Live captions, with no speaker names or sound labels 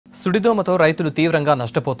సుడిదోమతో రైతులు తీవ్రంగా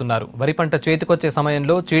నష్టపోతున్నారు. వరి పంట చేతికొచ్చే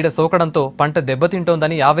సమయంలో చీడ సోకడంతో పంట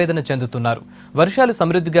దెబ్బతింటోందని ఆవేదన చెందుతున్నారు. వర్షాలు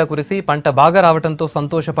సమృద్ధిగా కురిసి పంట బాగా రావడంతో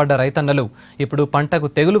సంతోషపడ్డ రైతన్నలు ఇప్పుడు పంటకు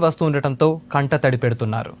తెగులు వస్తుండటంతో కంట తడి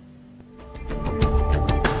పెడుతున్నారు.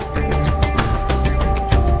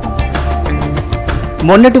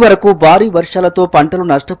 మొన్నటి వరకు భారీ వర్షాలతో పంటలు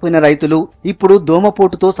నష్టపోయిన రైతులు ఇప్పుడు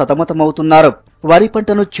దోమపోటుతో సతమతమవుతున్నారు. వరి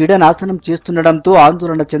పంటను చీడ నాశనం చేస్తుండటంతో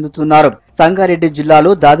ఆందోళన చెందుతున్నారు. సంగారెడ్డి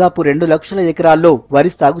జిల్లాలో దాదాపు 2 లక్షల ఎకరాల్లో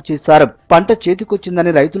వరి సాగు చేశారు. పంట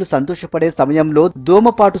చేతికొచ్చిందని రైతులు సంతోషపడే సమయంలో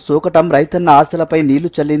దోమపాటు సోకటం రైతన్న ఆశలపై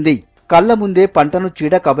నీళ్లు చల్లింది. కళ్ల ముందే పంటను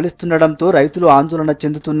చీడ కబలిస్తుండటంతో రైతులు ఆందోళన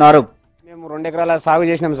చెందుతున్నారు. మేము 2 ఎకరాల సాగు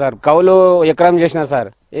చేసినాం సార్. కౌలు ఎకరం చేసినా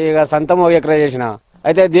సార్. ఇక సంతం 1 ఎకరా చేసిన.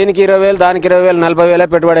 అయితే దీనికి 20,000 దానికి 20,000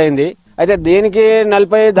 40,000 పెట్టుబడి అయింది. అయితే దీనికి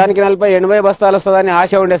 40 దానికి 40 80 బస్తాలు వస్తుందని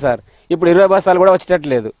ఆశ ఉండే సార్. ఇప్పుడు 20 బస్తాలు కూడా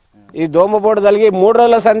వచ్చేటట్లేదు. ఈ దోమపోటు తలిగి 3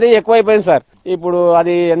 రోజుల సంధి ఎక్కువైపోయింది సార్. ఇప్పుడు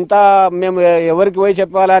అది ఎంత మేము ఎవరికి పోయి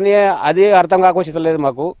చెప్పాలని అది అర్థం కాకొచ్చలేదు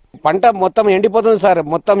మాకు. పంట మొత్తం ఎండిపోతుంది సార్.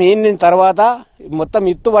 మొత్తం ఈయన తర్వాత మొత్తం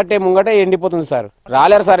ఇత్తు పట్టే ముంగటే ఎండిపోతుంది సార్.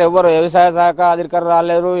 రాలేరు సార్ ఎవరు, వ్యవసాయ శాఖ అధికారులు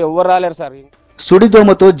రాలేరు, ఎవరు రాలేరు సార్.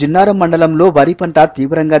 సుడిదోమతో జిన్నారం మండలంలో వరి పంట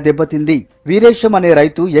తీవ్రంగా దెబ్బతింది. వీరేశం అనే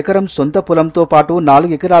రైతు ఎకరం సొంత పొలంతో పాటు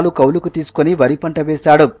 4 ఎకరాలు కౌలుకు తీసుకుని వరి పంట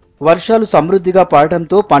వేశాడు. వర్షాలు సమృద్ధిగా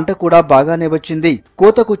పడటంతో పంట కూడా బాగానే వచ్చింది.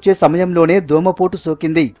 కోతకొచ్చే సమయంలోనే దోమపోటు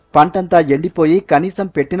సోకింది. పంటంతా ఎండిపోయి కనీసం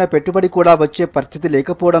పెట్టిన పెట్టుబడి కూడా వచ్చే పరిస్థితి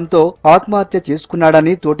లేకపోవడంతో ఆత్మహత్య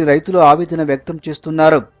చేసుకున్నాడని తోటి రైతులు ఆవేదన వ్యక్తం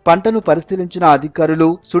చేస్తున్నారు. పంటను పరిశీలించిన అధికారులు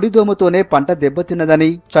సుడిదోమతోనే పంట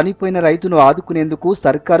దెబ్బతిన్నదని, చనిపోయిన రైతును ఆదుకునేందుకు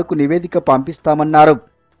సర్కారుకు నివేదిక పంపిస్తామన్నారు.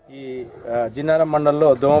 ఈ జిన్నారం మండలంలో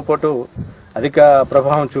దోమపోటు అధిక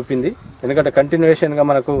ప్రభావం చూపింది. ఎందుకంటే కంటిన్యూషన్ గా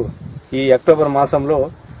మనకు ఈ అక్టోబర్ మాసంలో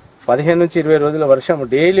 15 నుంచి 20 రోజుల వర్షం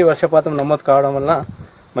డైలీ వర్షపాతం నమోదు కావడం వల్ల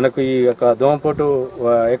మనకు ఈ యొక్క దోమపోటు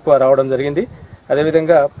ఎక్కువ రావడం జరిగింది.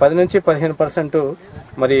 అదేవిధంగా 10 నుంచి 15%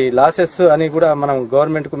 మరి లాసెస్ అని కూడా మనం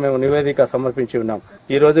గవర్నమెంట్కు మేము నివేదిక సమర్పించి ఉన్నాం.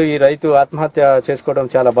 ఈరోజు ఈ రైతు ఆత్మహత్య చేసుకోవడం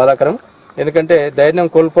చాలా బాధాకరం. ఎందుకంటే ధైర్యం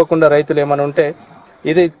కోల్పోకుండా రైతులు ఏమైనా ఉంటే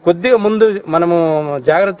ఇది కొద్దిగా ముందు మనము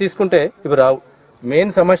జాగ్రత్త తీసుకుంటే ఇవి రావు.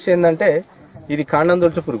 మెయిన్ సమస్య ఏంటంటే ఇది కాండం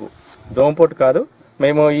దొలుచు పురుగు, దోమపోటు కాదు.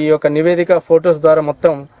 మేము ఈ యొక్క నివేదిక ఫొటోస్ ద్వారా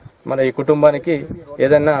మొత్తం మన ఈ కుటుంబానికి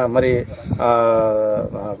ఏదైనా మరి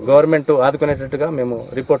గవర్నమెంట్ ఆదుకునేటట్టుగా మేము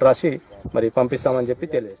రిపోర్ట్ రాసి మరి పంపిస్తామని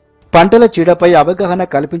చెప్పి తెలియజేస్తాం. పంటల చీడపై అవగాహన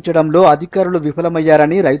కల్పించడంలో అధికారులు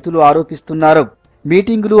విఫలమయ్యారని రైతులు ఆరోపిస్తున్నారు.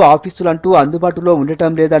 మీటింగులు, ఆఫీసులంటూ అందుబాటులో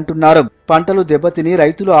ఉండటం లేదంటున్నారు. పంటలు దెబ్బతిని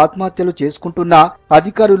రైతులు ఆత్మహత్యలు చేసుకుంటున్నా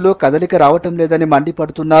అధికారుల్లో కదలిక రావటం లేదని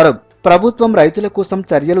మండిపడుతున్నారు. ప్రభుత్వం రైతుల కోసం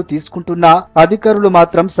చర్యలు తీసుకుంటున్నా అధికారులు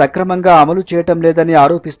మాత్రం సక్రమంగా అమలు చేయటం లేదని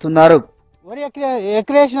ఆరోపిస్తున్నారు.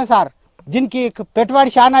 ఎకరేసిన సార్, దీనికి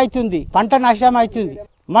పెట్టుబడి చాలా అవుతుంది, పంట నష్టం అవుతుంది.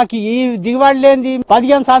 మాకు ఈ దిగుబడి లేని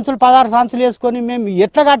 15 సంచులు 16 సంచులు వేసుకొని మేము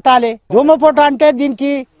ఎట్లా కట్టాలి? దోమపోటు అంటే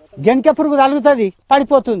దీనికి గెంక పురుగు తగులుతుంది,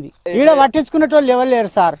 పడిపోతుంది. ఈడ పట్టించుకునేటోళ్ళు ఎవరు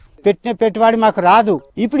లేరు సార్. పెట్టిన పెట్టుబడి మాకు రాదు.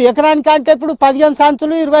 ఇప్పుడు ఎకరానికి అంటే ఇప్పుడు 15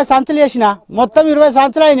 సంచులు 20 సంచులు వేసిన, మొత్తం 20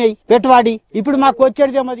 సంచులు అయినాయి పెట్టుబడి. ఇప్పుడు మాకు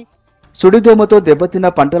వచ్చేదేమది. సుడిదోమతో దెబ్బతిన్న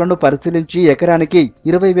పంటలను పరిశీలించి ఎకరానికి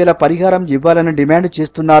 20,000 పరిహారం ఇవ్వాలని డిమాండ్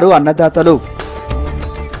చేస్తున్నారు అన్నదాతలు.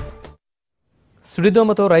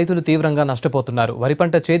 సుడిదోమతో రైతులు తీవ్రంగా నష్టపోతున్నారు. వరి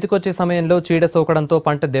పంట చేతికొచ్చే సమయంలో చీడ సోకడంతో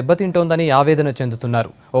పంట దెబ్బతింటోందని ఆవేదన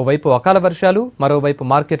చెందుతున్నారు. ఓవైపు అకాల వర్షాలు, మరోవైపు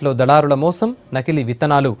మార్కెట్లో దళారుల మోసం, నకిలీ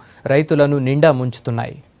విత్తనాలు రైతులను నిండా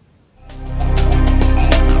ముంచుతున్నాయి.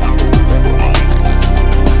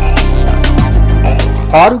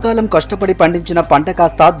 ఆరుగాలం కష్టపడి పండించిన పంట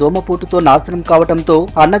కాస్త దోమపోటుతో నాశనం కావడంతో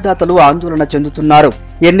అన్నదాతలు ఆందోళన చెందుతున్నారు.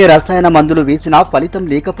 ఎన్ని రసాయన మందులు వేసినా ఫలితం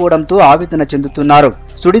లేకపోవడంతో ఆవేదన చెందుతున్నారు.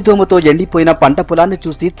 సుడిదోమతో ఎండిపోయిన పంట పొలాన్ని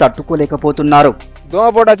చూసి తట్టుకోలేకపోతున్నారు.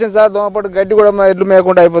 దోమపోటు వచ్చింది సార్. దోమపోటు గడ్డి కూడా ఎడ్లు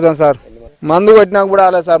మేయకుండా అయిపోతాం సార్. మందు కొట్టినా కూడా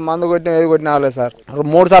ఆలేదు సార్. మందు కొట్టినా ఏది కొట్టినా ఆలేదు సార్.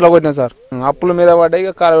 3 సార్లు కొట్టినా సార్. అప్పుల మీద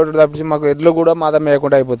పడ్డాయి, కాలబెట్టు తప్పించి మాకు ఎడ్లు కూడా మాత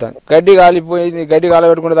మేయకుండా అయిపోతాయి. గడ్డి కాలిపోయింది. గడ్డి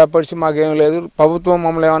కాలబెట్టుకుంటే తప్పించి మాకేం లేదు. ప్రభుత్వం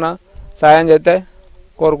మమ్మల్ని ఏమైనా సాయం చేస్తే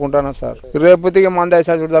కోరుకుంటాను సార్. రేపుతికి మంది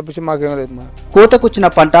చూడు తప్పించి మాకేం లేదు. కోతకొచ్చిన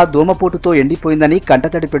పంట దోమపోటుతో ఎండిపోయిందని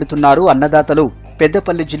కంటతడి పెడుతున్నారు అన్నదాతలు.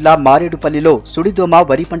 పెద్దపల్లి జిల్లా మారేడుపల్లిలో సుడిదోమ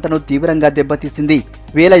వరి పంటను తీవ్రంగా దెబ్బతీసింది.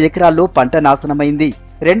 1000 ఎకరాల్లో పంట నాశనమైంది.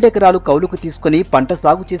 2 ఎకరాలు కౌలుకు తీసుకుని పంట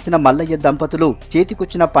సాగు చేసిన మల్లయ్య దంపతులు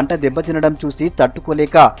చేతికొచ్చిన పంట దెబ్బతినడం చూసి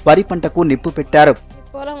తట్టుకోలేక వరి పంటకు నిప్పు పెట్టారు.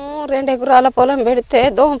 పొలము 2 ఎకరాల పొలం పెడితే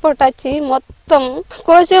దోమపోటు వచ్చి మొత్తం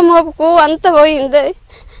కోసే మోపుకు అంత పోయింది.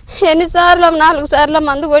 ఎన్నిసార్లు 4 సార్లు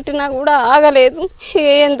మందు కొట్టినా కూడా ఆగలేదు.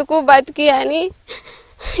 ఎందుకు బతికి అని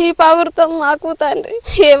ఈ ప్రభుత్వం మాకు తండ్రి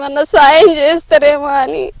ఏమన్నా సాయం చేస్తారేమో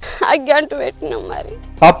అని అగ్గంటు పెట్టినాం. మరి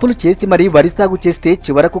అప్పులు చేసి మరీ వరి సాగు చేస్తే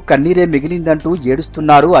చివరకు కన్నీరే మిగిలిందంటూ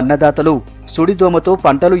ఏడుస్తున్నారు అన్నదాతలు. సుడిదోమతో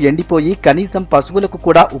పంటలు ఎండిపోయి కనీసం పశువులకు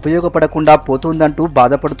కూడా ఉపయోగపడకుండా పోతోందంటూ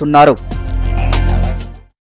బాధపడుతున్నారు.